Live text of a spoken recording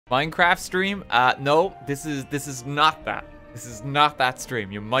Minecraft stream? No, this is not that. This is not that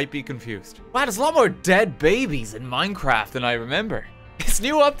stream. You might be confused. Wow, there's a lot more dead babies in Minecraft than I remember. This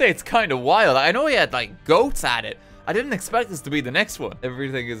new update's kind of wild. I know he had like goats at it. I didn't expect this to be the next one.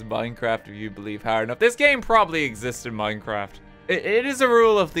 Everything is Minecraft if you believe hard enough. This game probably exists in Minecraft. It is a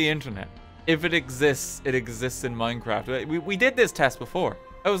rule of the internet. If it exists in Minecraft. We did this test before.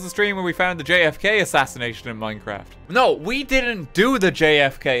 That was the stream where we found the JFK assassination in Minecraft. No, we didn't do the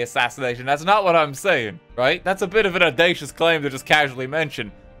JFK assassination. That's not what I'm saying, right? That's a bit of an audacious claim to just casually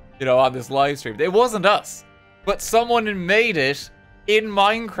mention, you know, on this live stream. It wasn't us, but someone made it in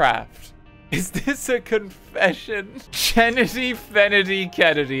Minecraft. Is this a confession? Kennedy, Fennedy,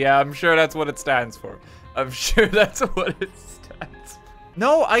 Kennedy. Yeah, I'm sure that's what it stands for. I'm sure that's what it stands for.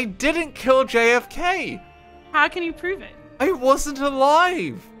 No, I didn't kill JFK. How can you prove it? I wasn't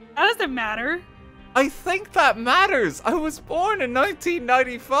alive. That doesn't matter. I think that matters. I was born in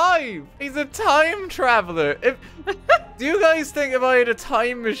 1995. He's a time traveler. Do you guys think if I had a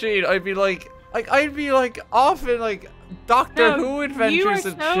time machine, I'd be like off in like Doctor Who adventures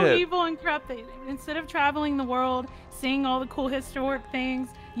and shit? You are so evil and corrupt that instead of traveling the world, seeing all the cool historic things,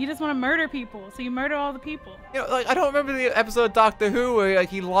 you just want to murder people. So you murder all the people. You know, like I don't remember the episode of Doctor Who where like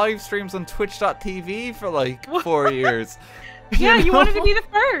he live streams on Twitch.tv for like 4 years. Yeah, you wanted to be the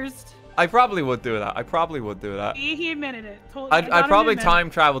first. I probably would do that. I probably would do that. He admitted it. I'd probably time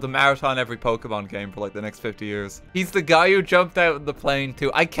travel to marathon every Pokemon game for like the next 50 years. He's the guy who jumped out of the plane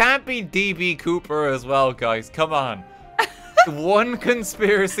too. I can't be DB Cooper as well, guys. Come on. One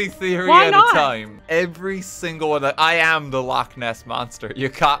conspiracy theory at a time. Every single one. I am the Loch Ness Monster. You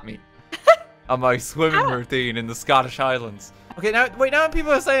caught me on my swimming routine in the Scottish Highlands. Okay, now wait. Now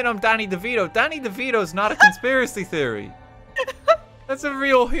people are saying I'm Danny DeVito. Danny DeVito's not a conspiracy theory. That's a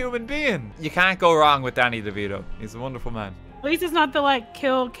real human being. You can't go wrong with Danny DeVito. He's a wonderful man. At least it's not the like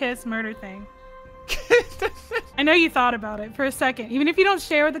kill, kiss, murder thing. I know you thought about it for a second. Even if you don't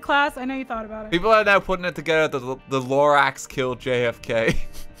share with the class, I know you thought about it. People are now putting it together that the Lorax killed JFK.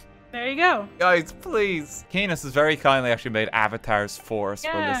 There you go. Guys, please. Kinas has very kindly actually made avatars for us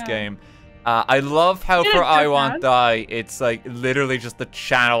for this game. I love how for I Want Die, it's like literally just the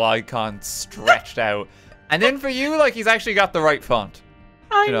channel icon stretched out. And then for you, like he's actually got the right font.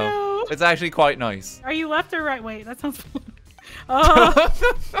 I know. It's actually quite nice. Are you left or right? Wait, that sounds fun. Oh.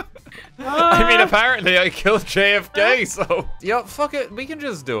 I mean, apparently I killed JFK, so... Yo, fuck it. We can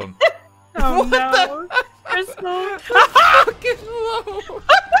just do him. Oh, no. Crystal. Fucking low.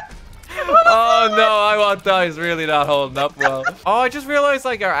 Oh, no. I Want Die is really not holding up well. Oh, I just realized,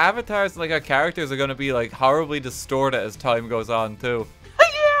 like, our avatars, like, our characters are going to be, like, horribly distorted as time goes on, too.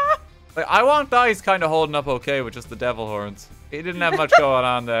 Yeah. Like, I Want Die is kind of holding up okay with just the devil horns. He didn't have much going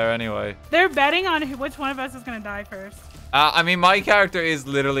on there anyway. They're betting on which one of us is going to die first. I mean, my character is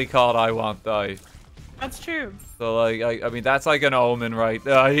literally called I Want Die. That's true. So, like, I mean, that's like an omen, right?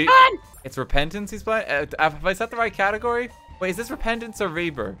 It's Repentance he's playing? Have I set the right category? Wait, is this Repentance or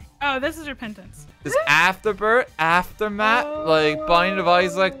Rebirth? Oh, this is Repentance. Is Afterbirth, Aftermath, like Binding of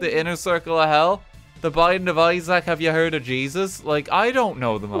Isaac, the Inner Circle of Hell? The Binding of Isaac, Have You Heard of Jesus? Like, I don't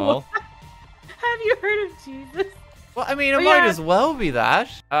know them all. Have you heard of Jesus? Well, I mean, it might as well be that.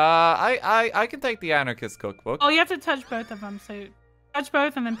 I can take the Anarchist Cookbook. Oh, you have to touch both of them, so touch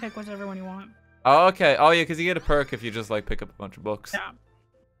both and then pick whichever one you want. Oh, okay. Oh, yeah, because you get a perk if you just, like, pick up a bunch of books. Yeah.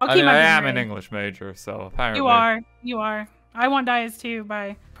 I am an English major, so apparently. You are. I Want Die is too,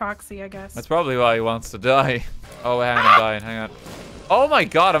 by proxy, I guess. That's probably why he wants to die. Oh, hang on, I'm dying. Hang on. Oh my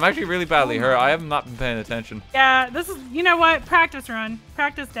god, I'm actually really badly hurt. I have not been paying attention. Yeah, this is, you know what? Practice run.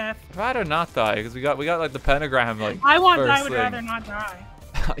 Practice death. I'd rather not die, because we got like the pentagram, like, I Want Die would rather not die.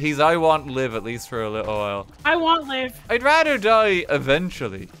 He's I Want Live, at least for a little while. I Want Live. I'd rather die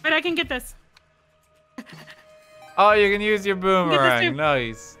eventually. But I can get this. Oh, you can use your boomerang.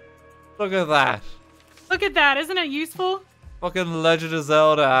 Nice. Look at that. Look at that. Isn't it useful? Fucking Legend of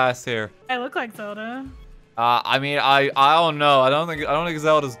Zelda ass here. I look like Zelda. I mean, I don't know. I don't think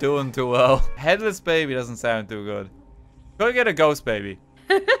Zelda's doing too well. Headless Baby doesn't sound too good. Go get a Ghost Baby.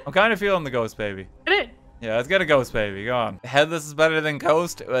 I'm kind of feeling the Ghost Baby. Get it? Yeah, let's get a Ghost Baby. Go on. Headless is better than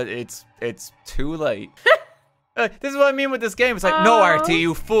Ghost, but it's too late. This is what I mean with this game. It's like, no, RT,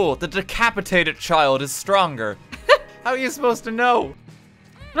 you fool. The decapitated child is stronger. How are you supposed to know?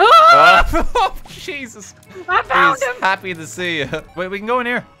 Oh, Jesus. I found him. Happy to see you. Wait, we can go in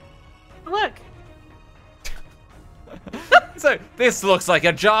here. Look. So, this looks like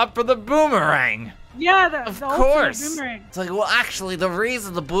a job for the boomerang. Yeah, of course. Boomerang. It's like, well, actually, the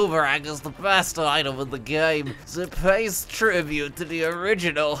reason the boomerang is the best item in the game is it pays tribute to the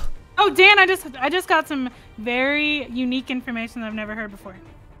original. Oh, Dan, I just got some very unique information that I've never heard before.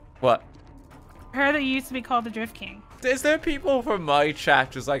 What? Her that used to be called the Drift King. Is there people from my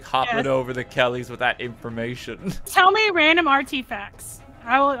chat just like hopping over the Kellys with that information? Tell me random artifacts.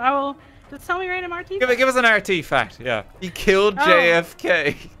 I will. Just tell me random artifacts. Give us an artifact. Yeah. He killed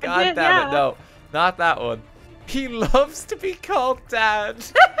JFK. God damn it. No, not that one. He loves to be called Dad.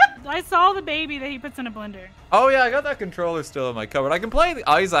 I saw the baby that he puts in a blender. Oh yeah, I got that controller still in my cupboard. I can play the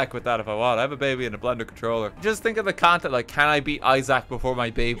Isaac with that if I want. I have a baby and a blender controller. Just think of the content like, can I beat Isaac before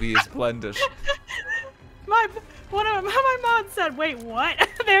my baby is blended? One of my mom said, wait, what?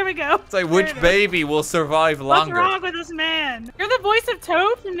 There we go. It's like, which baby will survive longer? What's wrong with this man? You're the voice of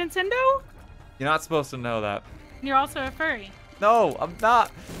Toad from Nintendo? You're not supposed to know that. You're also a furry. No, I'm not.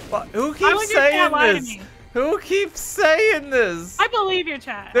 What? Who keeps saying this? Who keeps saying this? I believe your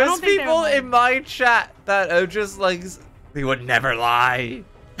chat. There's people in my chat that are just like, we would never lie.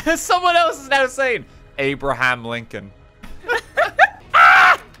 Someone else is now saying, Abraham Lincoln.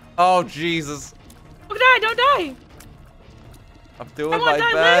 Oh, Jesus. Don't die, don't die. I'm doing my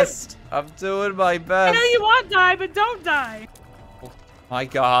best. I'm doing my best. I know you want to die, but don't die. Oh my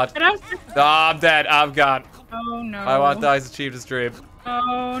God. Oh, I'm dead. I'm gone. Oh no. I want Die's achieved his dream.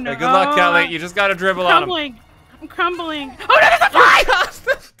 Oh no. Hey, good luck, Kelly. You just gotta dribble on him. I'm crumbling. Oh no, there's a fly!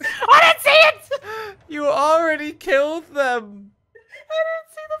 I didn't see it! You already killed them. I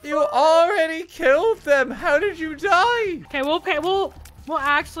didn't see the fly. You already killed them. How did you die? Okay, we'll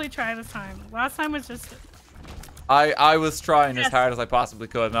actually try this time. Last time was just... I was trying as hard as I possibly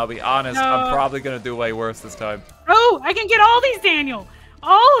could, and I'll be honest, I'm probably gonna do way worse this time. Oh, I can get all these, Daniel.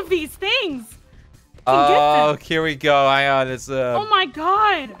 All of these things. Oh, here we go. Hang on, it's oh my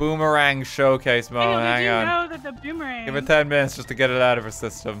God. Boomerang showcase moment. Hang on. Know that the boomerang. Give it 10 minutes just to get it out of her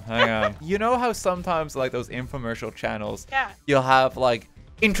system. Hang on. You know how sometimes like those infomercial channels, you'll have like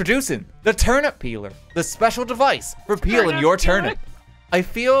introducing the turnip peeler, the special device for peeling your turnip. I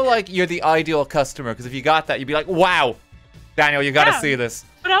feel like you're the ideal customer because if you got that, you'd be like, wow, Daniel, you gotta see this.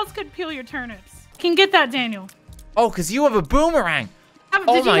 What else could peel your turnips? Can get that, Daniel. Oh, because you have a boomerang.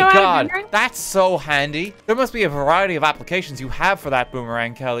 Oh my God, that's so handy. There must be a variety of applications you have for that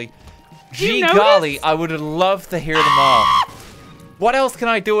boomerang, Kelly. Gee golly, I would love to hear them all. What else can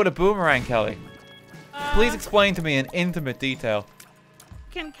I do with a boomerang, Kelly? Please explain to me in intimate detail.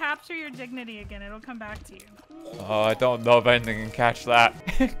 Can capture your dignity again. It'll come back to you. Oh, I don't know if anything can catch that.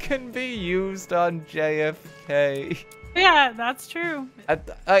 It can be used on JFK. Yeah, that's true.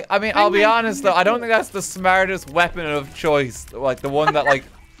 I mean, I'll be honest though, I don't think that's the smartest weapon of choice. Like the one that like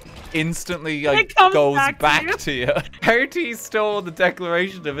instantly like goes back to you. RT stole the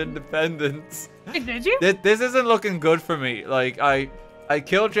Declaration of Independence. Did you? This isn't looking good for me. Like I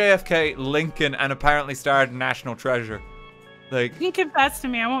killed JFK, Lincoln, and apparently started National Treasure. Like, you can confess to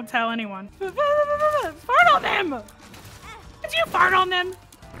me, I won't tell anyone. Fart on them! Did you fart on them?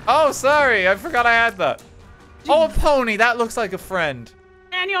 Oh, sorry, I forgot I had that. Oh, a pony, that looks like a friend.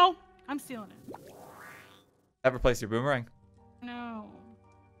 Daniel, I'm stealing it. That replaced your boomerang? No.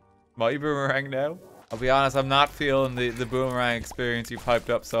 My boomerang now? I'll be honest, I'm not feeling the boomerang experience you've hyped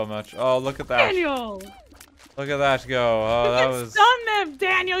up so much. Oh, look at that. Daniel! Look at that go. Oh, that was... stun them,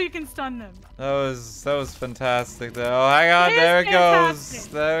 Daniel, you can stun them. That was fantastic though. Oh, hang on, there it goes.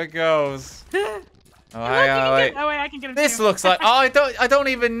 There it goes. Oh, hang on, wait. Oh, wait, I can get him. This looks like, oh, I don't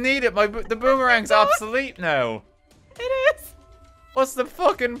even need it. The boomerang's obsolete now. It is. What's the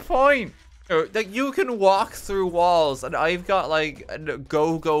fucking point? Like, you can walk through walls and I've got like a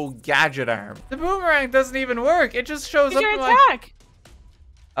go-go gadget arm. The boomerang doesn't even work. It just shows up your like... attack.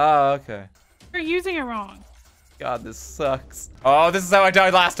 Oh, okay. You're using it wrong. God, this sucks. Oh, this is how I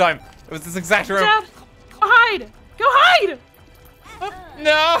died last time. It was this exact room. Go hide! Go hide!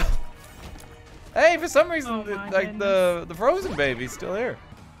 No! Hey, for some reason, like the frozen baby's still here.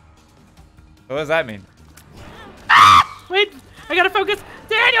 What does that mean? Ah! Wait, I gotta focus.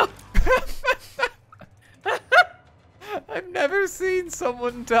 Daniel! I've never seen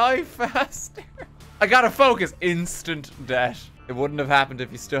someone die faster. I gotta focus. Instant death. It wouldn't have happened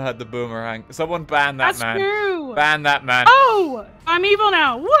if you still had the boomerang. Someone ban that man. That's true. Ban that man. Oh! I'm evil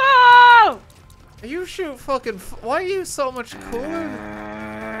now. Whoa! You shoot fucking... Why are you so much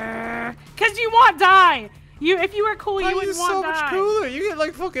cooler? Because you want die. If you were cool, you would want die. Why are you so much cooler? You get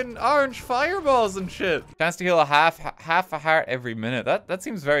like fucking orange fireballs and shit. Chance to heal a half a heart every minute. That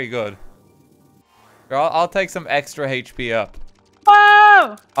seems very good. I'll take some extra HP up.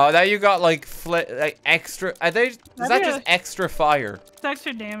 Whoa! Oh, now you got like extra. Is that just extra fire? It's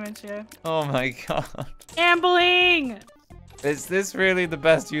extra damage, yeah. Oh my God. Gambling! Is this really the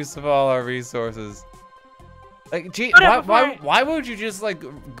best use of all our resources? Like, gee, why would you just like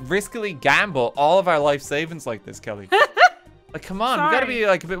riskily gamble all of our life savings like this, Kelly? Like, come on, Sorry. we gotta be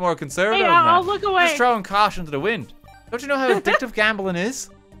like a bit more conservative. Hey, I'll look away. Just throwing caution to the wind. Don't you know how addictive gambling is?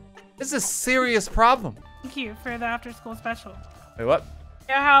 This is a serious problem. Thank you for the after-school special. Wait, what?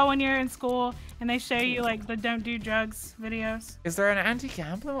 You know how when you're in school and they show you like the don't do drugs videos? Is there an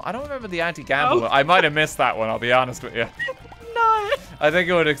anti-gambling one? I don't remember the anti-gambling one. I might have missed that one, I'll be honest with you. No. I think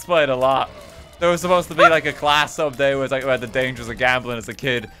it would explain a lot. There was supposed to be like a class someday where it's like about the dangers of gambling as a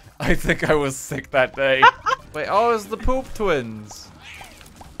kid. I think I was sick that day. Wait, oh, it's the poop twins.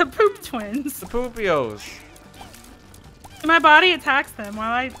 The poop twins. The poopios. My body attacks them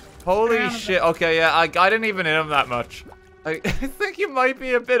while I... Holy shit. Okay, yeah, I didn't even hit him that much. I think you might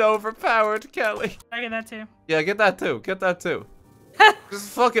be a bit overpowered, Kelly. I get that too. Yeah, get that too. Get that too.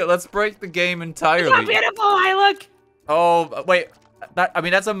 Just fuck it. Let's break the game entirely. Look how beautiful I look. Oh, wait. I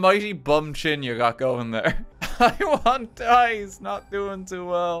mean, that's a mighty bum chin you got going there. I want Dice. Not doing too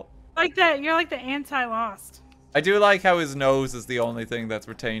well. Like that. You're like the anti-Lost. I do like how his nose is the only thing that's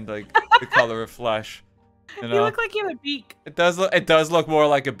retained, like, the color of flesh. You know? You look like you have a beak. It does look more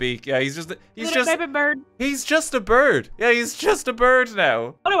like a beak. Yeah, he's just a baby bird. He's just a bird. Yeah, he's just a bird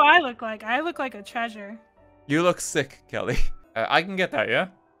now. What do I look like? I look like a treasure. You look sick, Kelly. I can get that, yeah?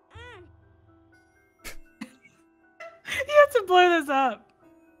 You have to blow this up.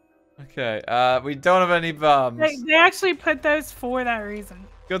 Okay, we don't have any bombs. They actually put those for that reason.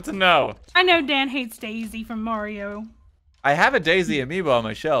 Good to know. I know Dan hates Daisy from Mario. I have a Daisy amiibo on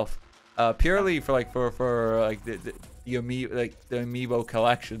my shelf. Purely for the amiibo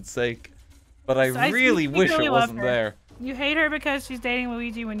collection's sake. But I really wish it wasn't there. You hate her because she's dating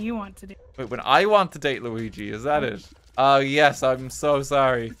Luigi when you want to do. Wait, when I want to date Luigi, is that it? Oh, yes, I'm so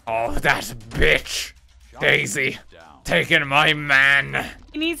sorry. Oh, that bitch. Daisy. Taking my man.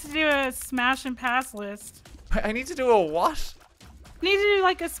 He needs to do a smash and pass list. I need to do a what? You need to do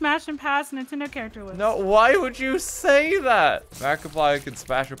like a smash and pass Nintendo character list. No, why would you say that? Markiplier can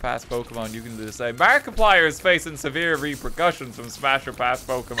smash or pass Pokemon. You can do the same. Markiplier is facing severe repercussions from smash or pass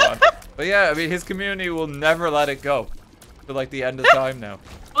Pokemon. But yeah, I mean, his community will never let it go. To like the end of time now.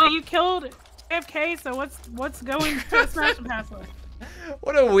 Well, you killed JFK, so what's going to a smash and pass list?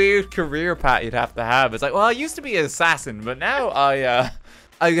 What a weird career path you'd have to have. It's like, well, I used to be an assassin, but now I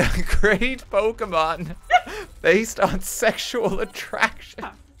create Pokemon based on sexual attraction.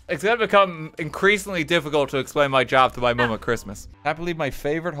 It's gonna become increasingly difficult to explain my job to my mum at Christmas. Can't believe my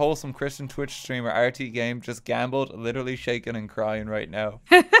favorite wholesome Christian Twitch streamer, RTGame, just gambled, literally shaking and crying right now.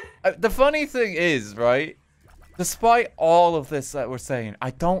 The funny thing is, right, despite all of this that we're saying,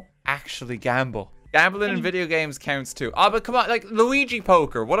 I don't actually gamble. Gambling in video games counts too. Oh, but come on, like Luigi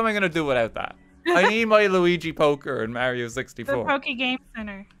Poker. What am I gonna do without that? I need my Luigi Poker in Mario 64. The Poke Game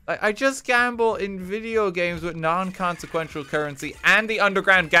Center. I just gamble in video games with non-consequential currency and the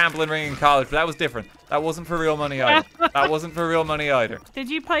underground gambling ring in college, but that was different. That wasn't for real money either. That wasn't for real money either. Did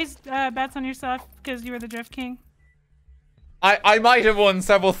you place bets on yourself because you were the Drift King? I might have won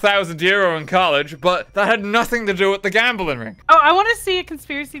several €1,000 in college, but that had nothing to do with the gambling ring. Oh, I want to see a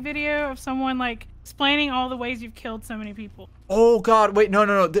conspiracy video of someone like explaining all the ways you've killed so many people. Oh God, wait,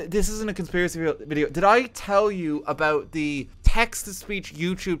 no. This isn't a conspiracy video. Did I tell you about the text-to-speech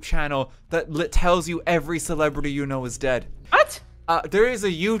YouTube channel that tells you every celebrity you know is dead? What? There is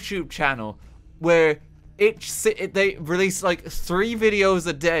a YouTube channel where they release like 3 videos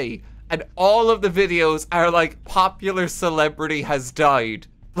a day, and all of the videos are like popular celebrity has died.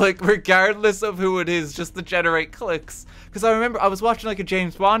 Like, regardless of who it is, just to generate clicks. Because I remember I was watching like a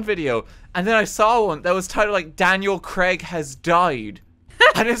James Bond video, and then I saw one that was titled like Daniel Craig has died.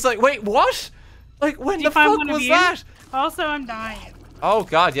 And it's like, wait, what? Like, when the fuck was that? Also, I'm dying. Oh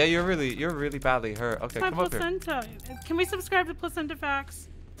God, yeah, you're really badly hurt. Okay, come up here. Can we subscribe to Placenta Facts?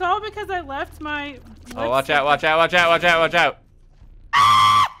 It's all because I left my... Oh, watch out. Watch out. Okay,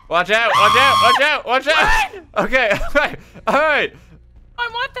 all right. I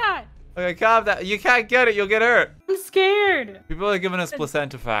want that. Okay, calm down. You can't get it. You'll get hurt. I'm scared. People are giving us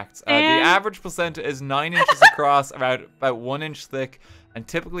placenta facts. The average placenta is 9 inches across, around about 1 inch thick, and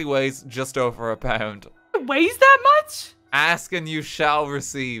typically weighs just over a pound. It weighs that much? Ask and you shall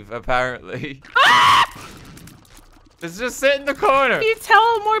receive, apparently. It's just sit in the corner. If you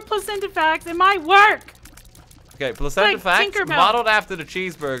tell more placenta facts, it might work. Okay, placenta facts, modeled after the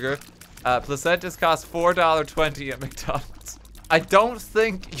cheeseburger. Placentas cost $4.20 at McDonald's. I don't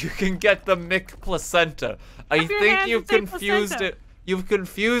think you can get the McPlacenta. I think you've confused it. You've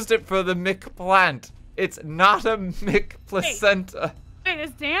confused it for the McPlant. It's not a McPlacenta. Wait,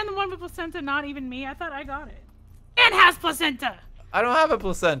 is Dan the one with placenta, not even me? I thought I got it. Dan has placenta. I don't have a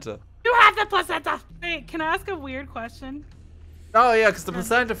placenta. You have the placenta. Wait, can I ask a weird question? Oh yeah, because the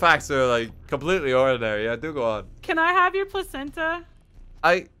placenta facts are like completely ordinary. Yeah, do go on. Can I have your placenta?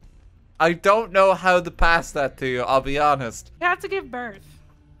 I don't know how to pass that to you, I'll be honest. You have to give birth.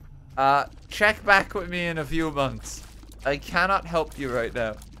 Check back with me in a few months. I cannot help you right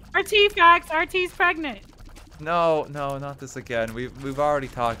now. RT facts, RT's pregnant. No, not this again. We've already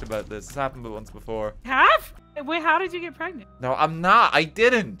talked about this. This happened once before. Have? Wait, how did you get pregnant? No, I'm not. I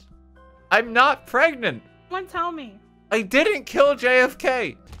didn't. I'm not pregnant. Someone tell me. I didn't kill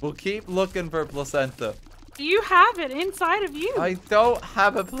JFK. We'll keep looking for placenta. You have it inside of you. I don't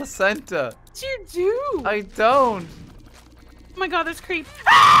have a placenta. You do. I don't. Oh my god, there's creep.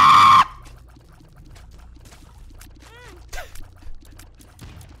 Ah!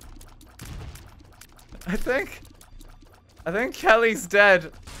 I think Kelly's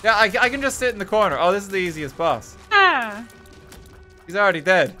dead. Yeah, I can just sit in the corner. Oh, this is the easiest boss. Ah. He's already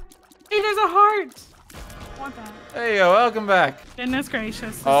dead. Hey, there's a heart. I want that. Hey, yo, welcome back. Goodness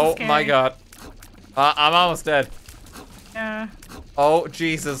gracious. This Oh is scary. my god. I'm almost dead. Yeah. Oh,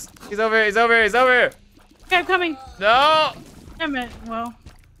 Jesus. He's over here, he's over here, he's over here. Okay, I'm coming. No! Damn it. Well.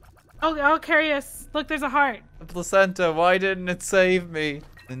 I'll carry us. Look, there's a heart. The placenta, why didn't it save me?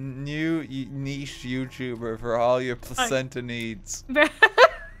 A new niche YouTuber for all your placenta needs.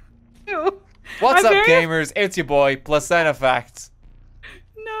 Ew. What's up, gamers? It's your boy, Placenta Facts.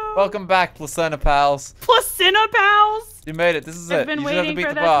 No. Welcome back, Placenta Pals. Placenta Pals? You made it. This is it. I've been You just have to waiting beat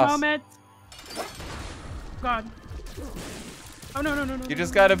for the this boss. moment. God. Oh, no. You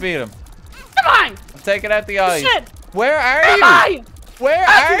just gotta beat him. Come on! I'm taking out the eyes. Shit! Where are Am you? I? Where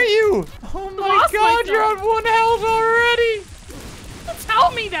are you? Oh my Lost god, you're on myself. 1 health already. Don't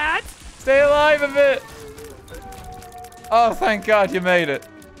tell me that. Stay alive a bit. Oh, thank god you made it.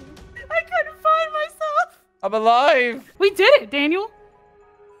 I couldn't find myself. I'm alive. We did it, Daniel.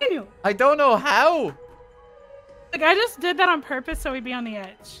 Daniel. I don't know how. Like, I just did that on purpose so we'd be on the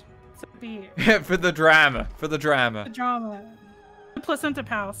edge. So be For the drama. For the drama. the drama. The placenta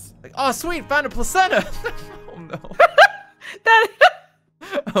pals. Like, oh, sweet, found a placenta. Oh no. That.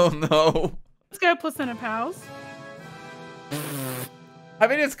 Oh no. Let's go, placenta pals. I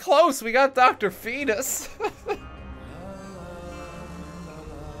mean, it's close. We got Dr. Fetus.